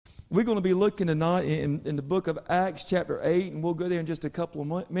We're going to be looking tonight in the book of Acts chapter 8, and we'll go there in just a couple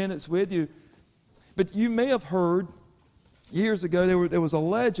of minutes with you. But you may have heard years ago there was a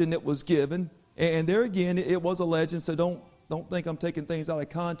legend that was given, and there again it was a legend, so don't think I'm taking things out of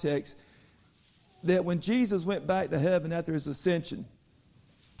context, that when Jesus went back to heaven after his ascension,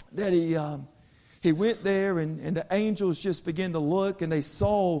 that he went there and the angels just began to look, and they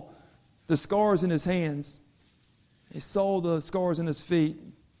saw the scars in his hands. They saw the scars in his feet.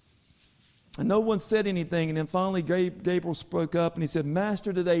 And no one said anything. And then finally Gabriel spoke up and he said,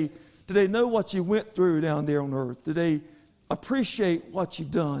 Master, do they know what you went through down there on earth? Do they appreciate what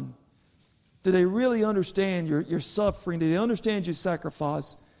you've done? Do they really understand your suffering? Do they understand your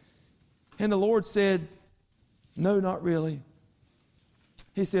sacrifice? And the Lord said, no, not really.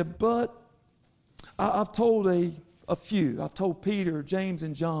 He said, but I've told a few. I've told Peter, James,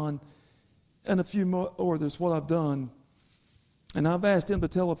 and John, and a few more others what I've done. And I've asked him to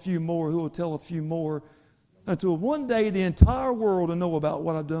tell a few more, who will tell a few more, until one day the entire world will know about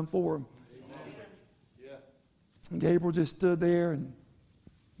what I've done for him. Yeah. And Gabriel just stood there, and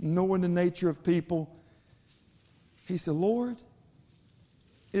knowing the nature of people, he said, Lord,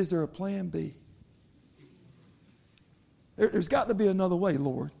 is there a plan B? There's got to be another way,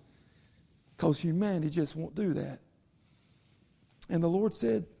 Lord, because humanity just won't do that. And the Lord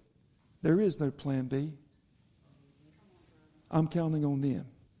said, there is no plan B. I'm counting on them.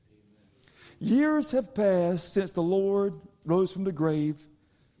 Years have passed since the Lord rose from the grave.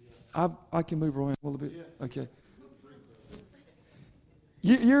 I can move around a little bit. Okay.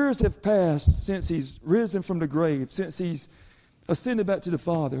 Years have passed since he's risen from the grave, since he's ascended back to the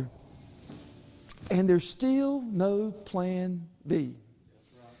Father. And there's still no plan B.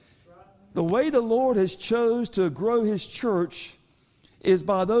 The way the Lord has chose to grow his church is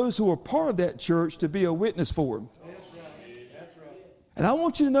by those who are part of that church to be a witness for him. And I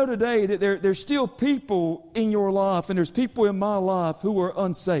want you to know today that there's still people in your life, and there's people in my life who are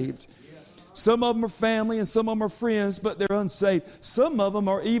unsaved. Some of them are family and some of them are friends, but they're unsaved. Some of them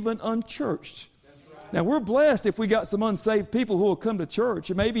are even unchurched. Now, we're blessed if we got some unsaved people who will come to church.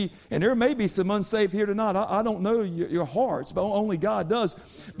 And there may be some unsaved here tonight. I don't know your hearts, but only God does.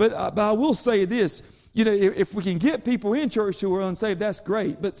 But I will say this. You know, if we can get people in church who are unsaved, that's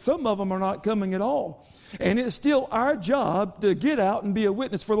great. But some of them are not coming at all. And it's still our job to get out and be a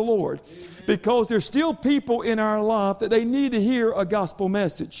witness for the Lord. Because there's still people in our life that they need to hear a gospel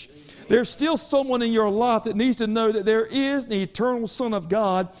message. There's still someone in your life that needs to know that there is an eternal Son of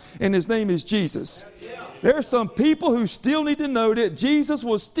God, and his name is Jesus. There are some people who still need to know that Jesus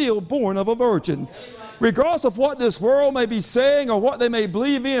was still born of a virgin. Regardless of what this world may be saying or what they may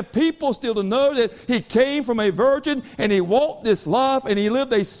believe in, people still to know that he came from a virgin and he walked this life and he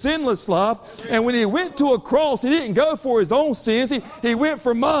lived a sinless life. And when he went to a cross, he didn't go for his own sins. He went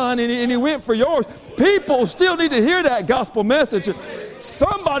for mine and he went for yours. People still need to hear that gospel message.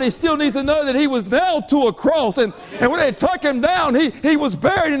 Somebody still needs to know that he was nailed to a cross. And when they took him down, he was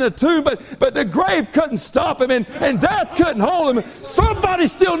buried in a tomb, but the grave couldn't stop him and death couldn't hold him. Somebody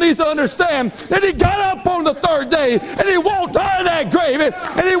still needs to understand that he got up on the third day and he walked out of that grave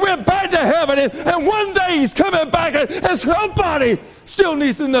and he went back to heaven and one day he's coming back and somebody still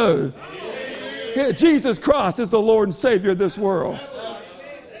needs to know that Jesus Christ is the Lord and Savior of this world.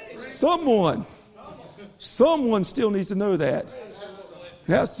 Someone still needs to know that.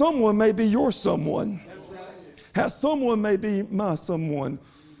 That someone may be your someone. That someone may be my someone.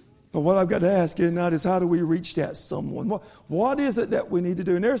 But what I've got to ask you tonight is, how do we reach that someone? What is it that we need to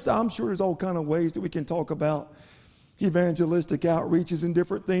do? And I'm sure there's all kind of ways that we can talk about evangelistic outreaches and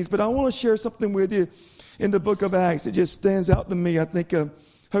different things. But I want to share something with you in the book of Acts. It just stands out to me. I think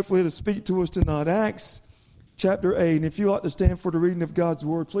hopefully it'll speak to us tonight. Acts chapter 8. And if you like to stand for the reading of God's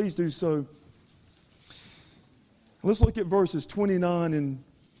word, please do so. Let's look at verses 29 and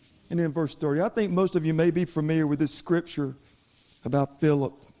then verse 30. I think most of you may be familiar with this scripture about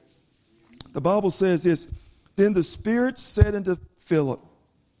Philip. The Bible says this, then the Spirit said unto Philip,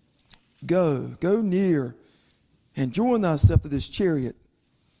 go near and join thyself to this chariot.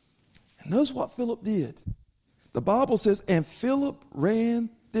 And notice what Philip did. The Bible says, and Philip ran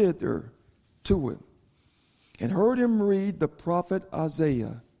thither to him and heard him read the prophet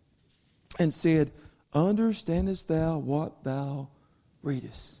Isaiah and said, understandest thou what thou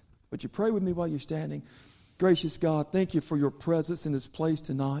readest? Would you pray with me while you're standing? Gracious God, thank you for your presence in this place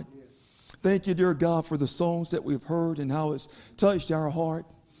tonight. Thank you, dear God, for the songs that we've heard and how it's touched our heart.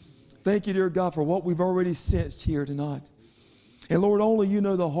 Thank you, dear God, for what we've already sensed here tonight. And Lord, only you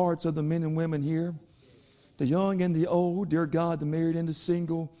know the hearts of the men and women here, the young and the old, dear God, the married and the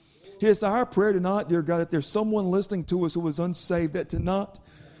single. It's our prayer tonight, dear God, if there's someone listening to us who is unsaved, that tonight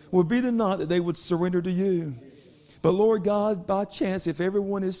would be the night that they would surrender to you. But Lord God, by chance, if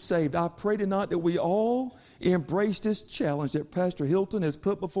everyone is saved, I pray tonight that we all embrace this challenge that Pastor Hilton has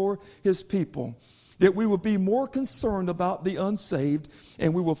put before his people, that we will be more concerned about the unsaved,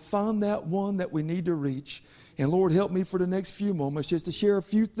 and we will find that one that we need to reach. And Lord, help me for the next few moments just to share a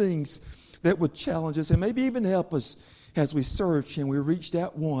few things that would challenge us and maybe even help us as we search and we reach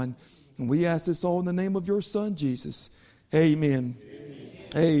that one. And we ask this all in the name of your Son, Jesus. Amen. Amen.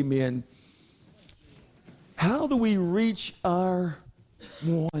 Amen. How do we reach our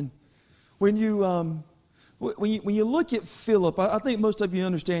one? When you look at Philip, I think most of you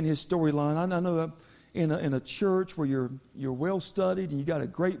understand his storyline. I know in a church where you're well studied and you got a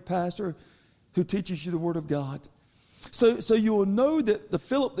great pastor who teaches you the Word of God. So you will know that the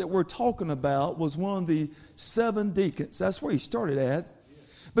Philip that we're talking about was one of the 7 deacons. That's where he started at.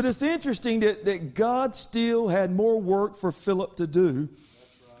 But it's interesting that God still had more work for Philip to do.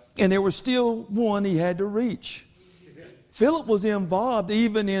 And there was still one he had to reach. Philip was involved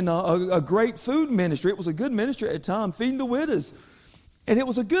even in a great food ministry. It was a good ministry at the time, feeding the widows. And it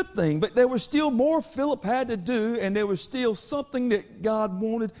was a good thing. But there was still more Philip had to do, and there was still something that God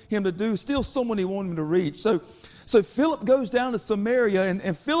wanted him to do, still someone he wanted him to reach. So Philip goes down to Samaria,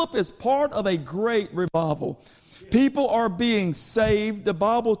 and Philip is part of a great revival. People are being saved. The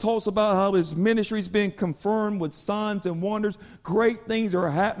Bible talks about how his ministry is being confirmed with signs and wonders. Great things are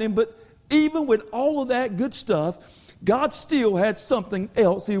happening. But even with all of that good stuff, God still had something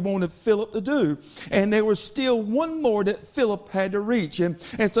else he wanted Philip to do. And there was still one more that Philip had to reach. And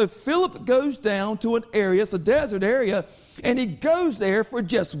so Philip goes down to an area, it's a desert area, and he goes there for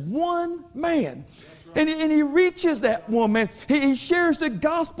just one man. And he reaches that one man. He shares the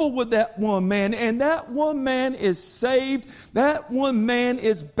gospel with that one man. And that one man is saved. That one man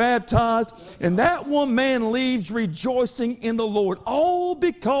is baptized. And that one man leaves rejoicing in the Lord. All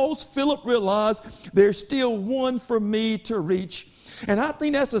because Philip realized there's still one for me to reach. And I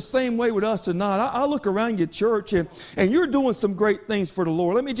think that's the same way with us tonight. I look around your church and you're doing some great things for the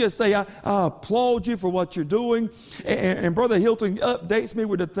Lord. Let me just say I applaud you for what you're doing. And Brother Hilton updates me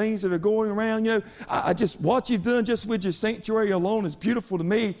with the things that are going around. You know, I just what you've done just with your sanctuary alone is beautiful to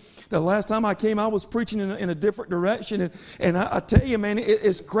me. The last time I came, I was preaching in a different direction. And I tell you, man,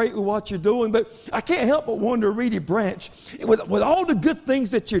 it's great with what you're doing. But I can't help but wonder, Reedy Branch, with all the good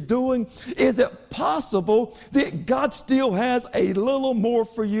things that you're doing, is it possible that God still has a little more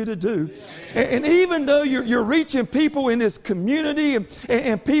for you to do? And even though you're reaching people in this community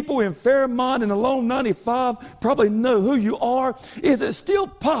and people in Fairmont and along 95 probably know who you are, is it still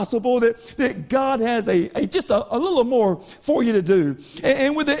possible that God has just a little more for you to do?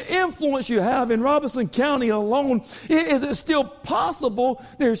 And with the influence you have in Robinson County alone, is it still possible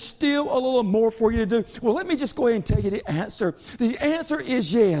there's still a little more for you to do? Well, let me just go ahead and tell you the answer. The answer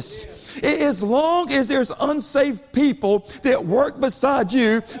is yes. As long as there's unsaved people that work beside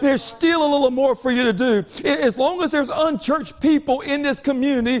you, there's still a little more for you to do. As long as there's unchurched people in this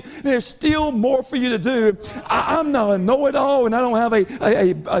community, there's still more for you to do. I'm not a know-it-all, and I don't have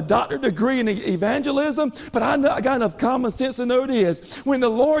a doctorate degree in evangelism, but I got enough common sense to know this. When the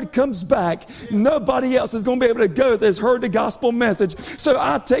Lord comes back, nobody else is going to be able to go that's heard the gospel message. So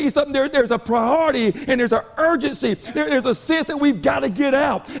I tell you something, there's a priority and there's an urgency. There's a sense that we've got to get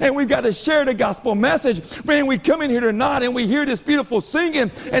out and we've got to share the gospel message. Man, we come in here tonight and we hear this beautiful singing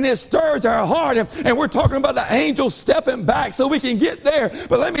and it stirs our heart, and we're talking about the angels stepping back so we can get there.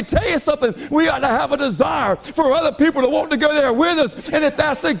 But let me tell you something, we got to have a desire for other people to want to go there with us. And if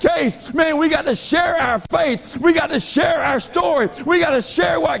that's the case, man, we got to share our faith. We got to share our story. We got to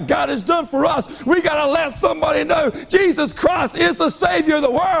share what God has done for us. We got to let somebody know Jesus Christ is the Savior of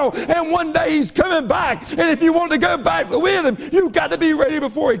the world, and one day He's coming back. And if you want to go back with Him, you've got to be ready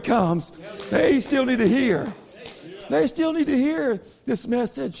before He comes. They still need to hear. They still need to hear this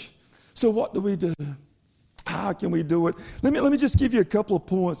message. So what do we do? How can we do it? Let me just give you a couple of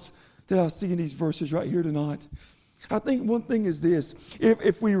points that I see in these verses right here tonight. I think one thing is this.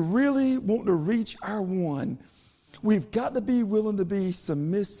 If we really want to reach our one, we've got to be willing to be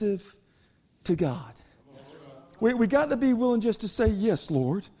submissive to God. We got to be willing just to say, yes,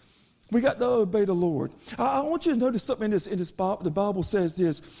 Lord. We got to obey the Lord. I want you to notice something in this Bible. The Bible says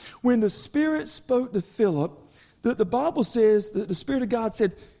this. When the Spirit spoke to Philip, the Bible says that the Spirit of God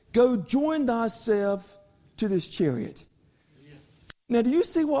said, go join thyself to this chariot. Now, do you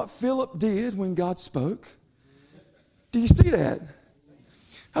see what Philip did when God spoke? Do you see that?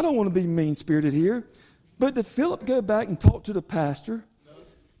 I don't want to be mean-spirited here, but did Philip go back and talk to the pastor?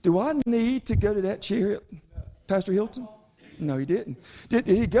 Do I need to go to that chariot, Pastor Hilton? No, he didn't. Did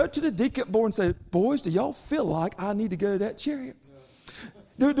he go to the deacon board and say, boys, do y'all feel like I need to go to that chariot?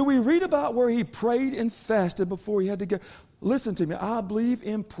 Do we read about where he prayed and fasted before he had to go? Listen to me. I believe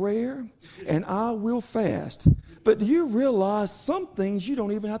in prayer and I will fast. But do you realize some things you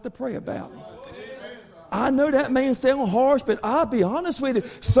don't even have to pray about? I know that may sound harsh, but I'll be honest with you.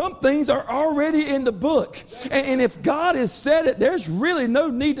 Some things are already in the book. And if God has said it, there's really no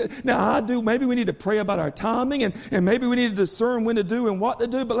need to. Now, maybe we need to pray about our timing and maybe we need to discern when to do and what to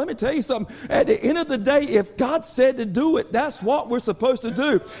do. But let me tell you something. At the end of the day, if God said to do it, that's what we're supposed to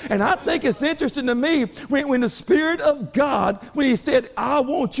do. And I think it's interesting to me when the Spirit of God, when he said, I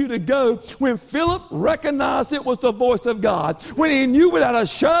want you to go, when Philip recognized it was the voice of God, when he knew without a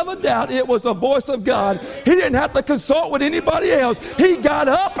shadow of a doubt it was the voice of God, he didn't have to consult with anybody else. He got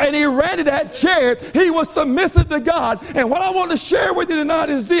up and he ran to that chair. He was submissive to God. And what I want to share with you tonight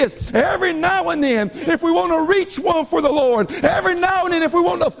is this. Every now and then, if we want to reach one for the Lord, every now and then, if we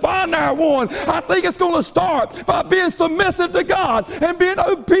want to find our one, I think it's going to start by being submissive to God and being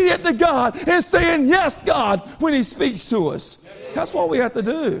obedient to God and saying, yes, God, when he speaks to us. That's what we have to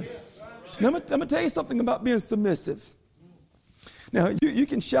do. Now, let me tell you something about being submissive. Now, you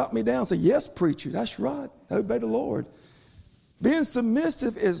can shout me down and say, yes, preacher, that's right. Obey the Lord. Being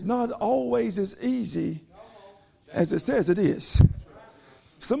submissive is not always as easy as it says it is.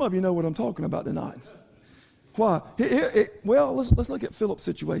 Some of you know what I'm talking about tonight. Why? Well, let's look at Philip's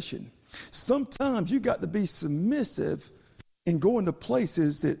situation. Sometimes you got to be submissive and go into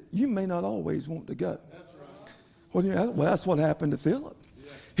places that you may not always want to go. Well, that's what happened to Philip.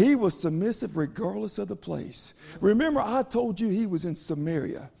 He was submissive regardless of the place. Remember, I told you he was in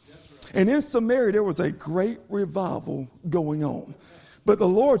Samaria. And in Samaria, there was a great revival going on. But the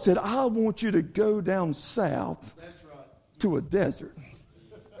Lord said, I want you to go down south to a desert.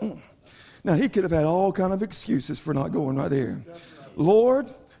 Now, he could have had all kind of excuses for not going right there. Lord,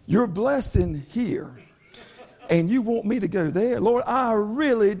 you're blessing here. And you want me to go there? Lord, I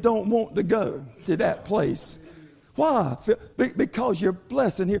really don't want to go to that place. Why? Because you're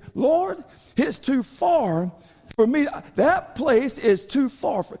blessing here. Lord, it's too far for me. That place is too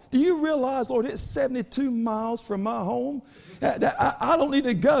far. Do you realize, Lord, it's 72 miles from my home? I don't need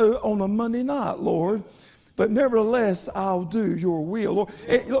to go on a Monday night, Lord. But nevertheless, I'll do your will, Lord.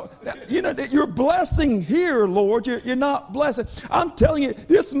 You know, you're blessing here, Lord. You're not blessing. I'm telling you,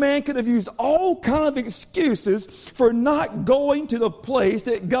 this man could have used all kind of excuses for not going to the place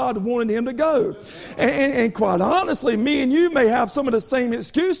that God wanted him to go. And quite honestly, me and you may have some of the same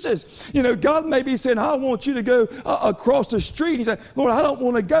excuses. You know, God may be saying, I want you to go across the street. He said, Lord, I don't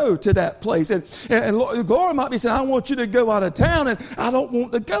want to go to that place. And Lord might be saying, I want you to go out of town, and I don't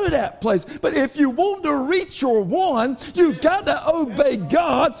want to go to that place. But if you want to reach your one, you got to obey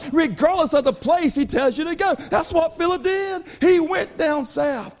God regardless of the place he tells you to go. That's what Philip did. He went down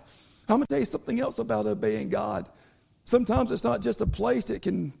south. I'm going to tell you something else about obeying God. Sometimes it's not just a place that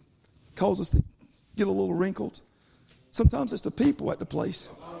can cause us to get a little wrinkled. Sometimes it's the people at the place.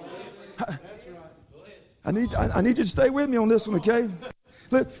 I need you to stay with me on this one, okay?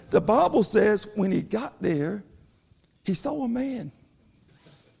 Look, the Bible says when he got there, he saw a man.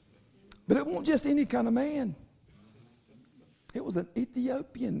 But it wasn't just any kind of man. It was an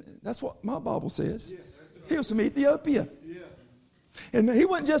Ethiopian. That's what my Bible says. He was from Ethiopia. And he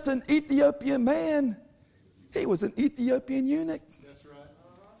wasn't just an Ethiopian man. He was an Ethiopian eunuch.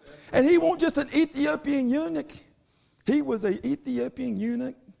 And he wasn't just an Ethiopian eunuch. He was an Ethiopian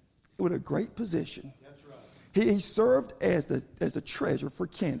eunuch with a great position. He served as a treasurer for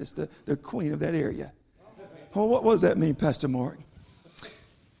Candace, the queen of that area. Well, what does that mean, Pastor Mark?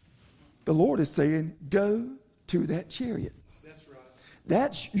 The Lord is saying, go to that chariot. That's right.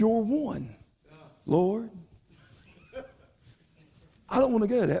 That's your one. Lord, I don't want to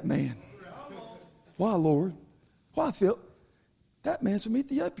go to that man. Why, Lord? Why, Phil? That man's from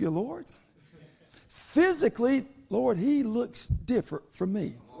Ethiopia, Lord. Physically, Lord, he looks different from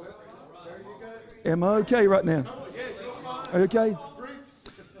me. Am I okay right now? Okay?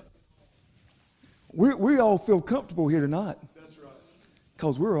 We all feel comfortable here tonight.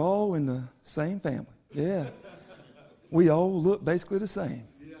 Because we're all in the same family. Yeah. We all look basically the same.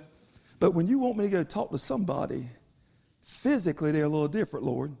 But when you want me to go talk to somebody, physically they're a little different,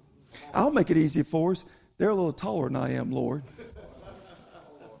 Lord. I'll make it easy for us. They're a little taller than I am, Lord.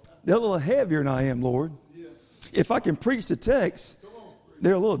 They're a little heavier than I am, Lord. If I can preach the text,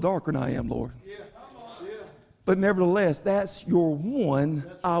 they're a little darker than I am, Lord. But nevertheless, that's your one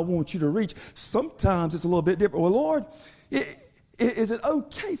I want you to reach. Sometimes it's a little bit different. Well, Lord, is it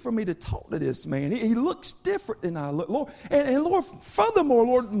okay for me to talk to this man? He looks different than I look, Lord. And Lord, furthermore,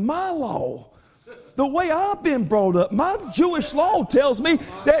 Lord, my law The way I've been brought up, my Jewish law tells me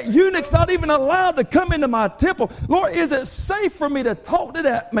that eunuch's not even allowed to come into my temple. Lord, is it safe for me to talk to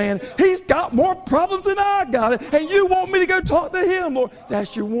that man? He's got more problems than I got, and you want me to go talk to him, Lord?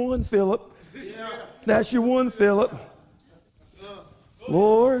 That's your one, Philip. That's your one, Philip.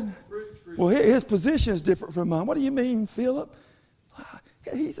 Lord, well, his position is different from mine. What do you mean, Philip?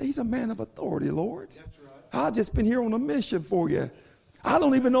 He's a man of authority, Lord. I've just been here on a mission for you. I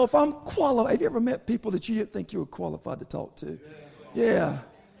don't even know if I'm qualified. Have you ever met people that you didn't think you were qualified to talk to? Yeah.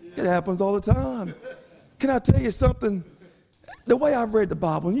 It happens all the time. Can I tell you something? The way I've read the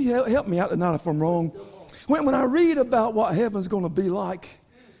Bible, and you help me out tonight if I'm wrong. When I read about what heaven's going to be like,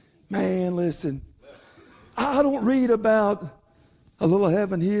 man, listen, I don't read about a little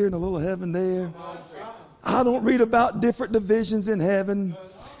heaven here and a little heaven there. I don't read about different divisions in heaven.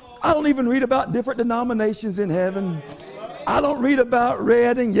 I don't even read about different denominations in heaven. I don't read about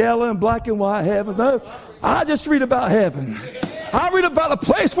red and yellow and black and white heavens. No, I just read about heaven. I read about a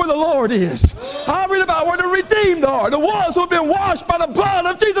place where the Lord is. I read about where the redeemed are, the ones who have been washed by the blood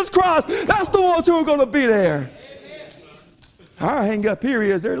of Jesus Christ. That's the ones who are going to be there. Our hang up here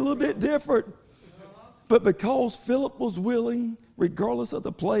is they're a little bit different. But because Philip was willing, regardless of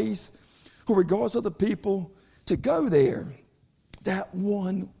the place, or regardless of the people, to go there, that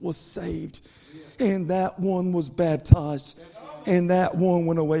one was saved. And that one was baptized. And that one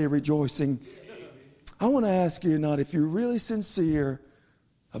went away rejoicing. I want to ask you tonight, if you're really sincere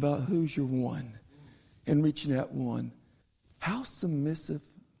about who's your one and reaching that one, how submissive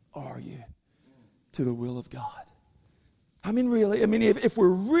are you to the will of God? I mean, really, if we're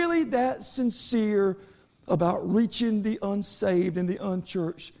really that sincere about reaching the unsaved and the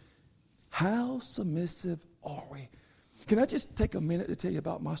unchurched, how submissive are we? Can I just take a minute to tell you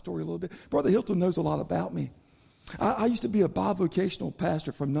about my story a little bit? Brother Hilton knows a lot about me. I used to be a bivocational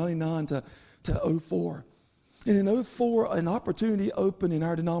pastor from 99 to 04. And in 04, an opportunity opened in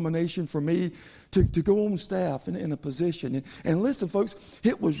our denomination for me to go on staff in a position. And listen, folks,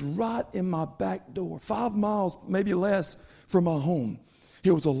 it was right in my back door, 5 miles, maybe less, from my home.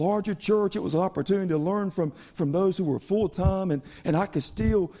 It was a larger church. It was an opportunity to learn from those who were full-time, and I could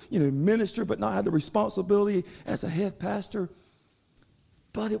still, minister, but not have the responsibility as a head pastor.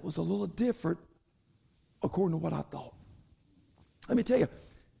 But it was a little different according to what I thought. Let me tell you.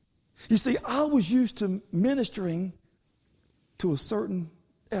 You see, I was used to ministering to a certain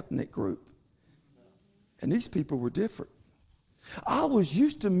ethnic group, and these people were different. I was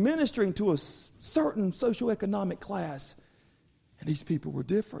used to ministering to a certain socioeconomic class, and these people were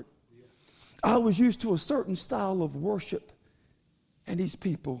different. I was used to a certain style of worship, and these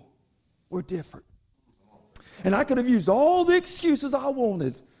people were different. And I could have used all the excuses I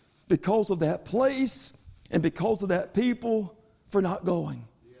wanted because of that place and because of that people for not going.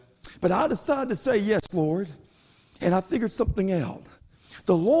 But I decided to say yes, Lord, and I figured something out.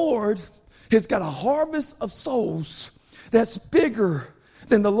 The Lord has got a harvest of souls that's bigger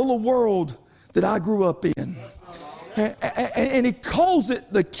than the little world that I grew up in. And he calls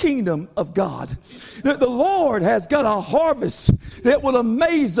it the kingdom of God. The Lord has got a harvest that will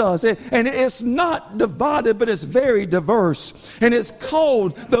amaze us. And it's not divided, but it's very diverse. And it's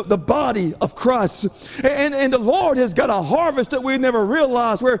called the body of Christ. And the Lord has got a harvest that we never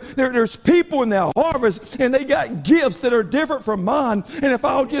realized, where there's people in that harvest and they got gifts that are different from mine. And if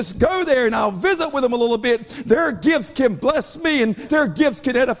I'll just go there and I'll visit with them a little bit, their gifts can bless me and their gifts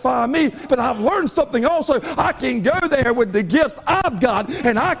can edify me. But I've learned something also. I can go there with the gifts I've got,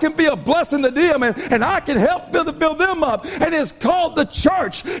 and I can be a blessing to them, and I can help build them up. And it's called the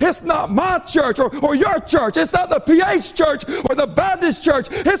church. It's not my church or your church. It's not the PH church or the Baptist church.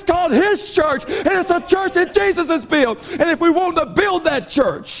 It's called his church, and it's the church that Jesus has built. And if we want to build that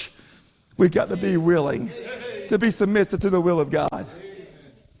church, we've got to be willing to be submissive to the will of God.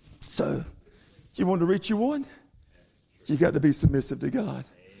 So, you want to reach your one? You got to be submissive to God.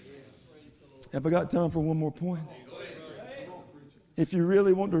 Have I got time for one more point? If you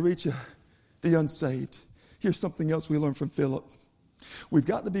really want to reach the unsaved, here's something else we learned from Philip. We've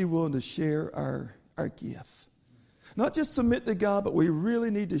got to be willing to share our gift. Not just submit to God, but we really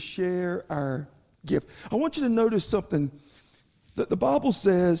need to share our gift. I want you to notice something that the Bible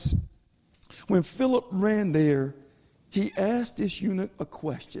says when Philip ran there, he asked this eunuch a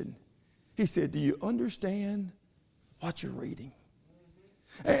question. He said, do you understand what you're reading?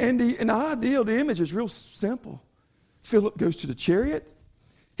 And the ideal, the image is real simple. Philip goes to the chariot.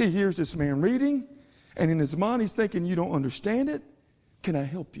 He hears this man reading. And in his mind, he's thinking, you don't understand it? Can I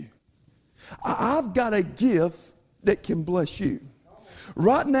help you? I've got a gift that can bless you.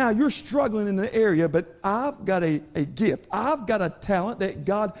 Right now, you're struggling in the area, but I've got a gift. I've got a talent that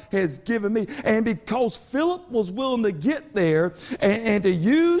God has given me. And because Philip was willing to get there and to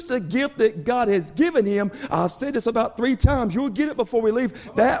use the gift that God has given him, I've said this about 3 times. You'll get it before we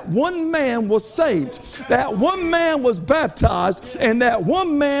leave. That one man was saved. That one man was baptized. And that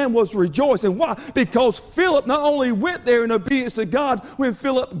one man was rejoicing. Why? Because Philip not only went there in obedience to God, when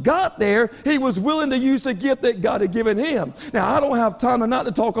Philip got there, he was willing to use the gift that God had given him. Now, I don't have time not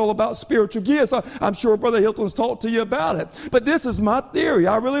to talk all about spiritual gifts. I'm sure Brother Hilton's talked to you about it. But this is my theory.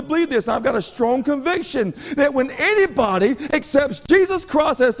 I really believe this. I've got a strong conviction that when anybody accepts Jesus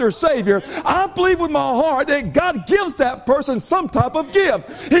Christ as their Savior, I believe with my heart that God gives that person some type of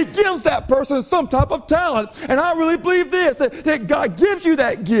gift. He gives that person some type of talent. And I really believe this, that God gives you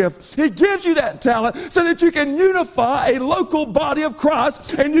that gift. He gives you that talent so that you can unify a local body of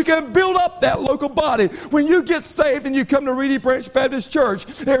Christ and you can build up that local body. When you get saved and you come to Reedy Branch Baptist Church,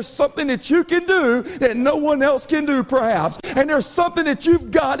 there's something that you can do that no one else can do perhaps. And there's something that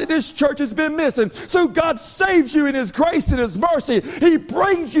you've got that this church has been missing. So God saves you in His grace and His mercy. He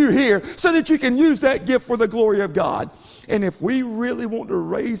brings you here so that you can use that gift for the glory of God. And if we really want to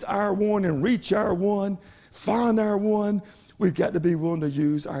raise our one and reach our one, find our one, we've got to be willing to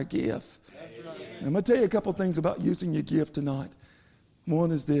use our gift. I'm going to tell you a couple things about using your gift tonight.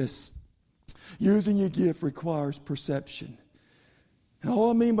 One is this. Using your gift requires perception. And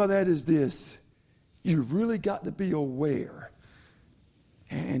all I mean by that is this. You really got to be aware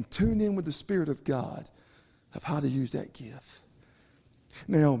and tune in with the Spirit of God of how to use that gift.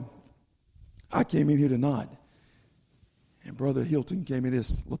 Now, I came in here tonight, and Brother Hilton gave me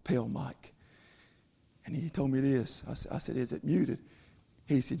this lapel mic. And he told me this. I said, is it muted?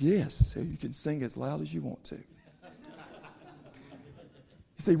 He said, yes, so you can sing as loud as you want to.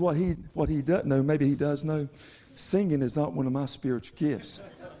 See, what he doesn't know, maybe he does know, singing is not one of my spiritual gifts.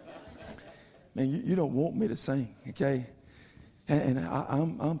 Man, you don't want me to sing, okay? And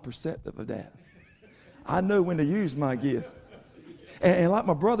I'm perceptive of that. I know when to use my gift. And like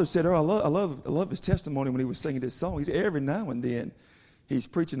my brother said, I love his testimony when he was singing this song. He said every now and then he's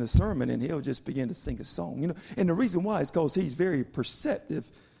preaching a sermon and he'll just begin to sing a song. You know, and the reason why is because he's very perceptive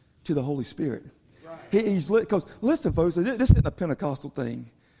to the Holy Spirit. Because listen, folks, this isn't a Pentecostal thing,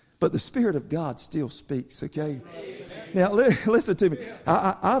 but the Spirit of God still speaks. Okay. Now listen to me.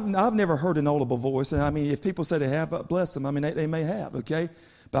 I've never heard an audible voice, and I mean, if people say they have, bless them. I mean, they may have. Okay,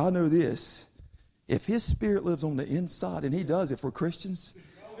 but I know this: if His Spirit lives on the inside, and He does it for Christians,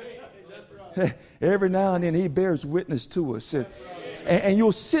 every now and then He bears witness to us. And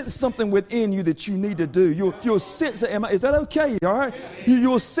you'll sense something within you that you need to do. You'll sense, is that okay? All right?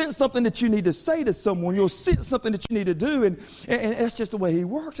 You'll sense something that you need to say to someone. You'll sense something that you need to do. And that's just the way He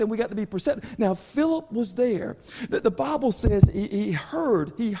works. And we got to be perceptive. Now, Philip was there. The Bible says he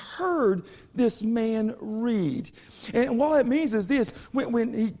heard this man read. And what it means is this.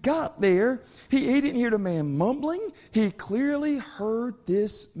 When he got there, he didn't hear the man mumbling. He clearly heard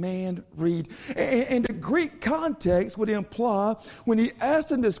this man read. And the Greek context would imply when he asked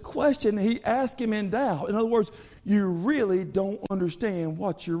him this question, he asked him in doubt. In other words, you really don't understand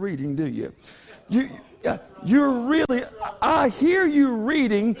what you're reading, do you? I hear you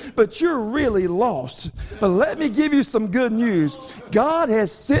reading, but you're really lost. But let me give you some good news. God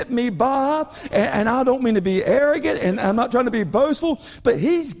has sent me by, and I don't mean to be arrogant, and I'm not trying to be boastful, but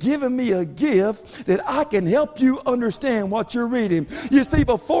He's given me a gift that I can help you understand what you're reading. You see,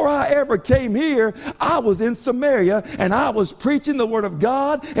 before I ever came here, I was in Samaria, and I was preaching the Word of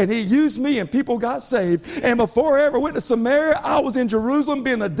God, and He used me, and people got saved. And before I ever went to Samaria, I was in Jerusalem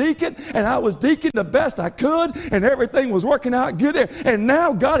being a deacon, and I was deacon the best I could, and everything was working out good there. And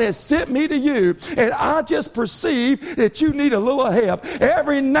now God has sent me to you, and I just perceive that you need a little help.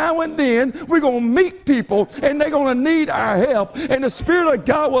 Every now and then, we're going to meet people, and they're going to need our help, and the Spirit of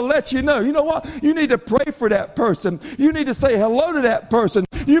God will let you know. You know what? You need to pray for that person. You need to say hello to that person.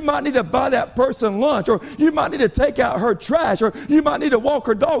 You might need to buy that person lunch, or you might need to take out her trash, or you might need to walk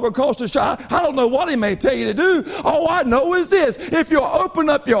her dog across the street. I don't know what He may tell you to do. All I know is this: if you'll open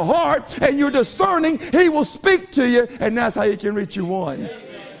up your heart and you're discerning, He will speak to you, and that's how He can reach you one.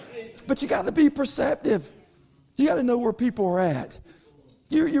 But you got to be perceptive. You got to know where people are at.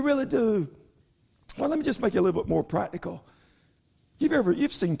 You really do. Well, let me just make it a little bit more practical.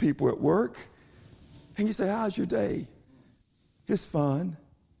 You've seen people at work, and you say, "How's your day?" It's fine.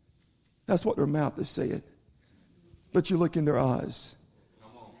 That's what their mouth is saying. But you look in their eyes.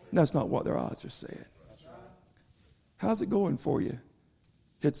 That's not what their eyes are saying. How's it going for you?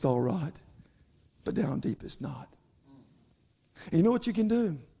 It's all right. But down deep, it's not. And you know what you can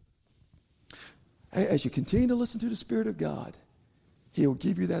do? As you continue to listen to the Spirit of God,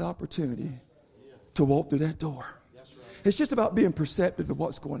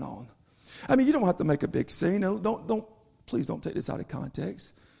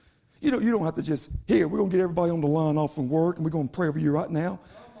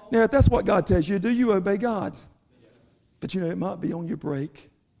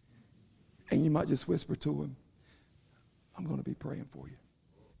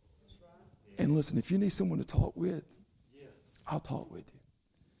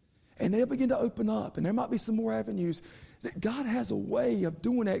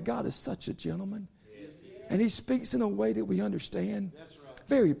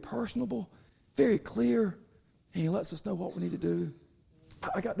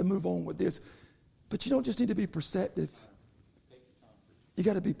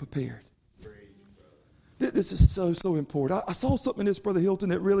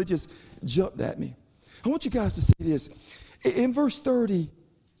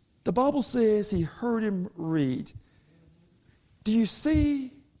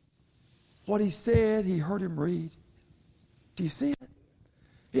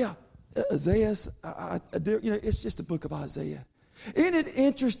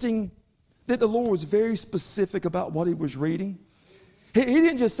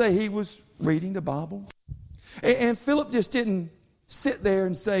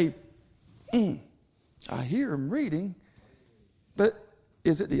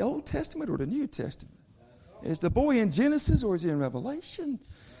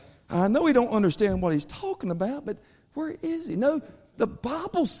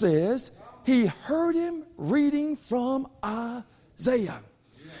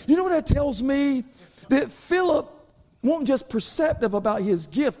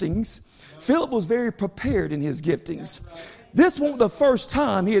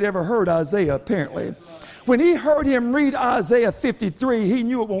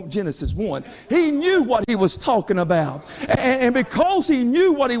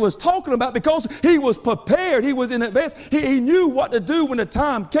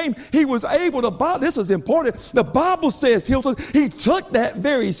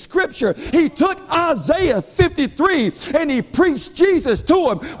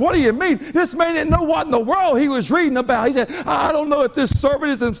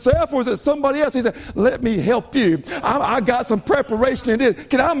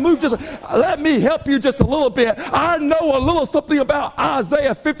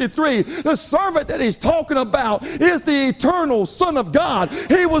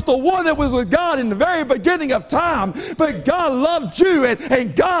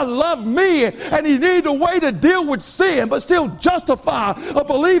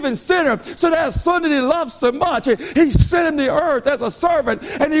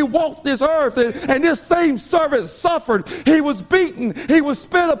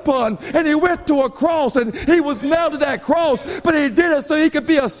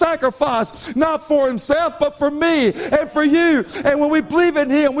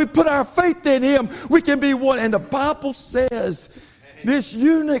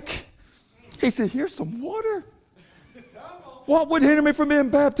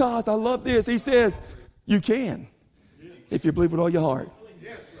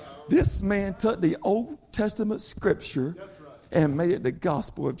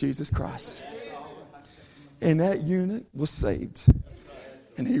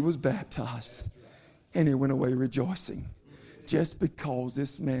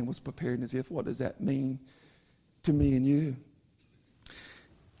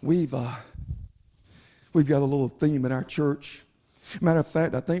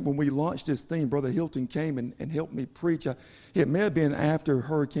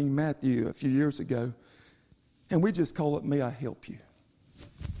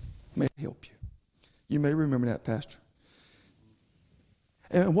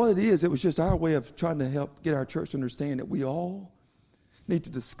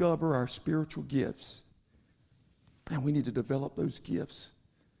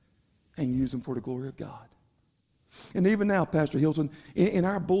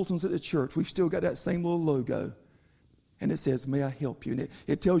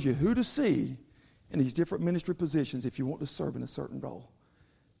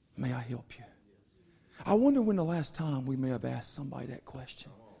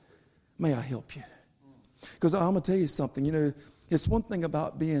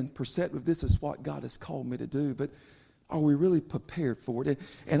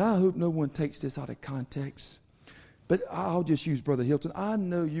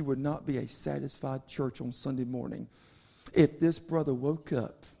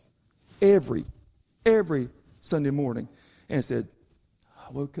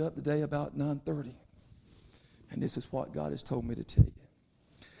 I woke up today about 9:30, and this is what God has told me to tell you.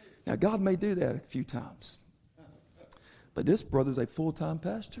 Now, God may do that a few times, but this brother's a full-time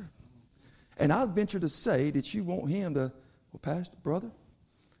pastor. And I venture to say that you want him to, well, pastor, brother,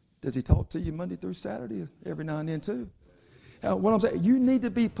 does he talk to you Monday through Saturday every now and then too? What I'm saying, you need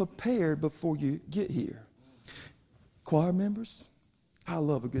to be prepared before you get here. Choir members, I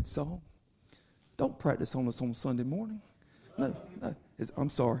love a good song. Don't practice on us on Sunday morning. No, I'm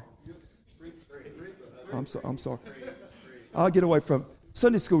sorry. I'm sorry. I'll get away from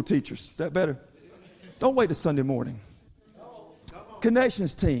Sunday school teachers. Is that better? Don't wait till Sunday morning.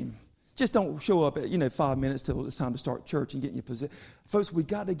 Connections team. Just don't show up at 5 minutes till it's time to start church and get in your position. Folks, we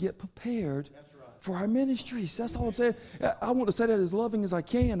got to get prepared for our ministries. That's all I'm saying. I want to say that as loving as I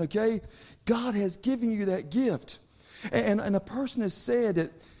can, okay? God has given you that gift. And a person has said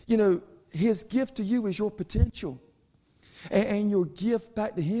that, his gift to you is your potential. And your gift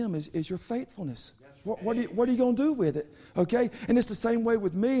back to him is your faithfulness. What are you going to do with it? Okay? And it's the same way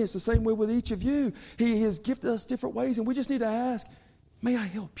with me. It's the same way with each of you. He has gifted us different ways, and we just need to ask, may I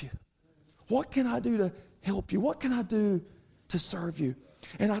help you? What can I do to help you? What can I do to serve you?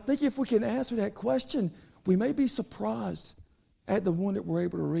 And I think if we can answer that question, we may be surprised at the one that we're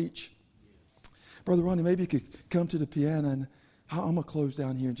able to reach. Brother Ronnie, maybe you could come to the piano, and I'm going to close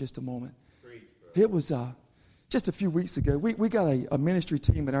down here in just a moment. It was just a few weeks ago. We got a ministry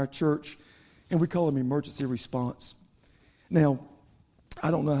team at our church, and we call them emergency response. Now,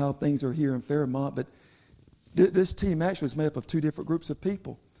 I don't know how things are here in Fairmont, but this team actually is made up of two different groups of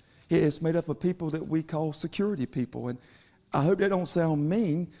people. It's made up of people that we call security people. And I hope that don't sound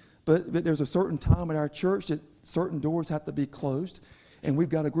mean, but there's a certain time at our church that certain doors have to be closed. And we've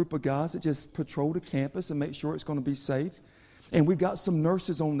got a group of guys that just patrol the campus and make sure it's going to be safe. And we've got some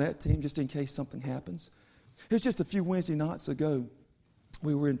nurses on that team just in case something happens. It was just a few Wednesday nights ago.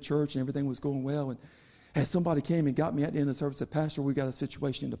 We were in church and everything was going well. And somebody came and got me at the end of the service and said, Pastor, we got a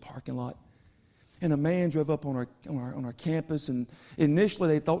situation in the parking lot. And a man drove up on our campus, and initially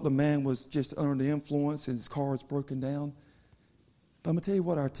they thought the man was just under the influence and his car was broken down. But I'm going to tell you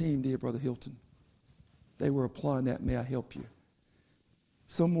what our team did, Brother Hilton. They were applying that, may I help you?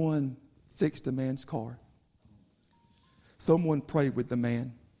 Someone fixed the man's car. Someone prayed with the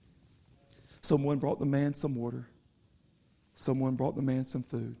man. Someone brought the man some water. Someone brought the man some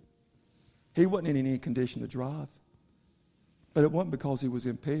food. He wasn't in any condition to drive. But it wasn't because he was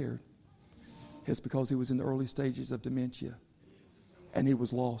impaired. It's because he was in the early stages of dementia. And he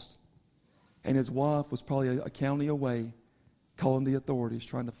was lost. And his wife was probably a county away calling the authorities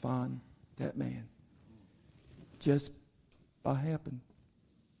trying to find that man. Just by happen.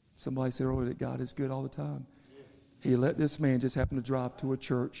 Somebody said earlier that God is good all the time. He let this man just happen to drive to a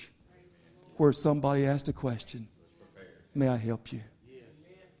church where somebody asked a question. May I help you?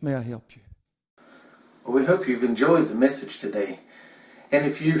 May I help you? Well, we hope you've enjoyed the message today. And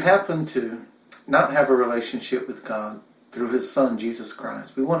if you happen to not have a relationship with God through His Son, Jesus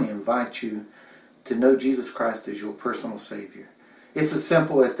Christ, we want to invite you to know Jesus Christ as your personal Savior. It's as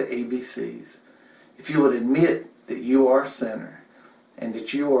simple as the ABCs. If you would admit that you are a sinner and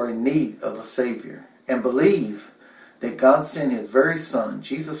that you are in need of a Savior and believe that God sent His very Son,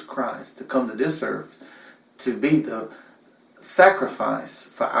 Jesus Christ, to come to this earth to be the sacrifice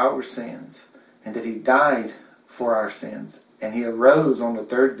for our sins, and that He died for our sins, and He arose on the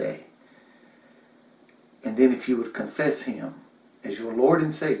third day. And then if you would confess Him as your Lord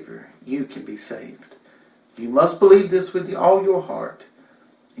and Savior, you can be saved. You must believe this with all your heart,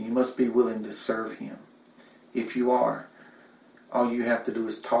 and you must be willing to serve Him. If you are, all you have to do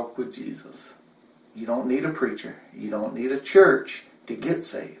is talk with Jesus. You don't need a preacher. You don't need a church to get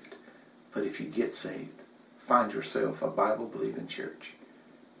saved. But if you get saved, find yourself a Bible-believing church.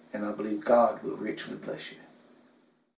 And I believe God will richly bless you.